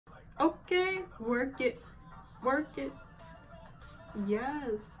Okay, work it. Work it.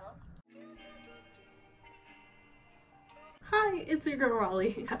 Yes. Hi, it's your girl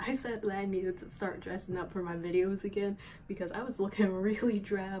Raleigh. I said that I needed to start dressing up for my videos again because I was looking really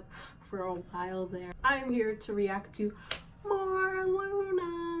drab for a while there. I'm here to react to more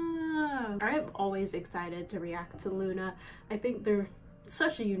LOONA. I'm always excited to react to LOONA. I think they're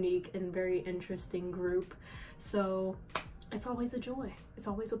such a unique and very interesting group, so it's always a joy. It's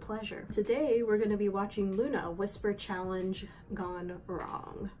always a pleasure. Today we're gonna be watching LOONA Whisper Challenge Gone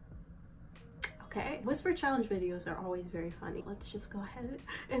Wrong. Okay, Whisper Challenge videos are always very funny. Let's just go ahead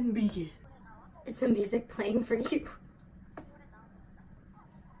and begin. Is the music playing for you?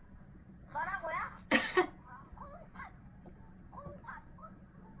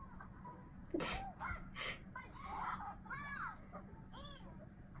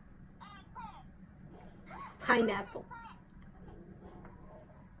 Pineapple.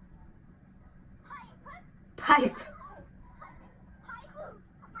 Pipe.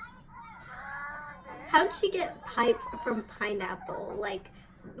 How'd she get pipe from pineapple? Like,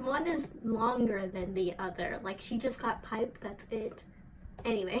 one is longer than the other. Like, she just got pipe, that's it.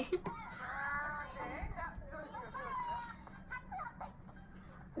 Anyway.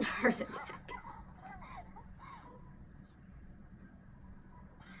 Heart attack.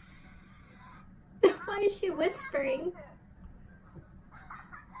 Why is she whispering?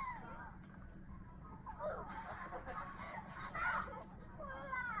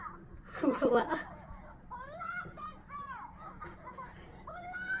 Hula.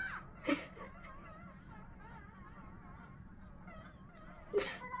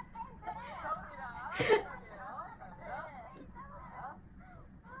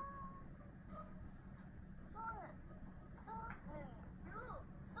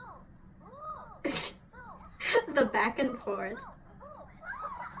 The back and forth.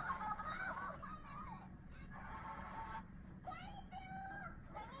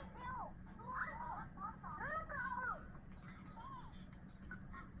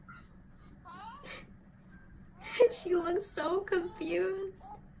 She looks so confused.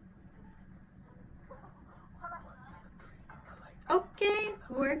 Okay,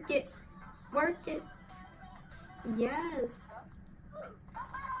 work it. Work it. Yes.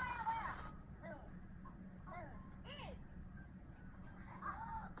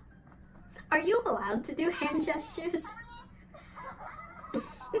 Are you allowed to do hand gestures?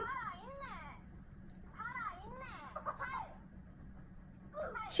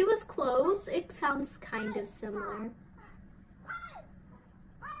 She was close. It sounds kind of similar.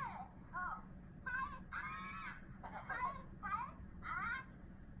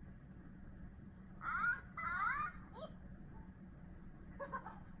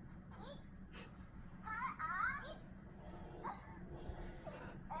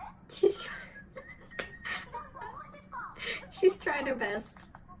 She's trying her best.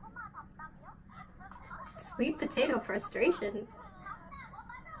 Sweet potato frustration.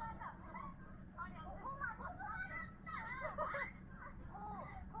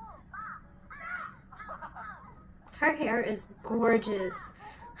 Her hair is gorgeous.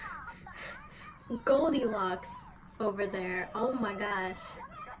 Goldilocks over there. Oh my gosh.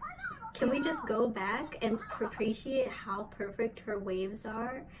 Can we just go back and appreciate how perfect her waves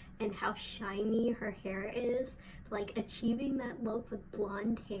are and how shiny her hair is? Like, achieving that look with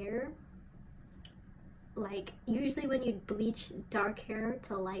blonde hair. Like, usually when you bleach dark hair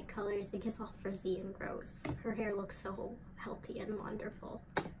to light colors, it gets all frizzy and gross. Her hair looks so healthy and wonderful.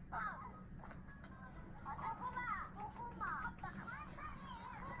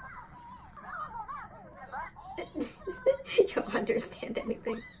 You don't understand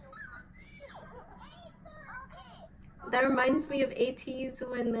anything. That reminds me of ATs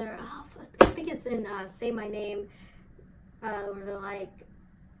when they're, oh, I think it's in Say My Name, where they're like,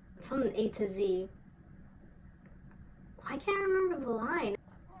 something A to Z. I can't remember the line.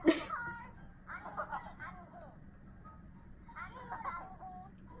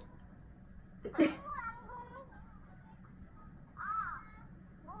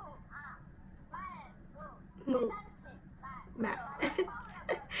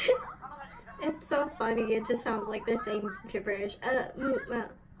 It's so funny, it just sounds like they're saying gibberish.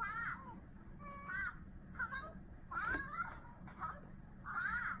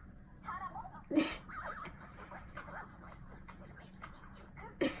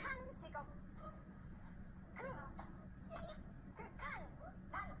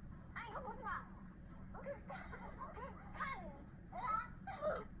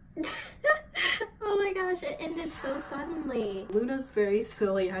 gosh, it ended so suddenly. LOONA's very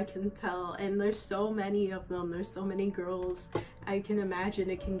silly, I can tell, and there's so many of them. There's so many girls I can imagine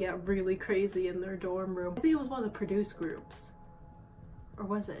it can get really crazy in their dorm room. I think it was one of the produced groups. Or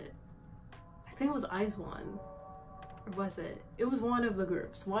was it? I think it was IZ*ONE. Or was it? It was one of the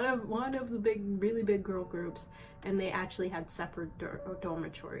groups. One of the big, really big girl groups. And they actually had separate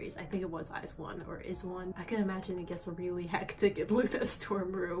dormitories. I think it was IZ*ONE or IZ*ONE. I can imagine it gets really hectic in LOONA's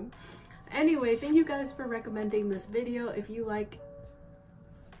dorm room. Anyway, thank you guys for recommending this video. If you like...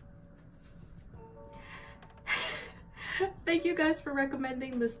 Thank you guys for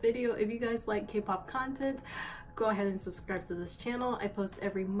recommending this video. If you guys like K-pop content, go ahead and subscribe to this channel. I post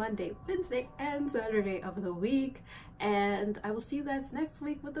every Monday, Wednesday, and Saturday of the week. And I will see you guys next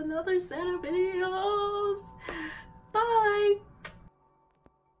week with another set of videos. Bye!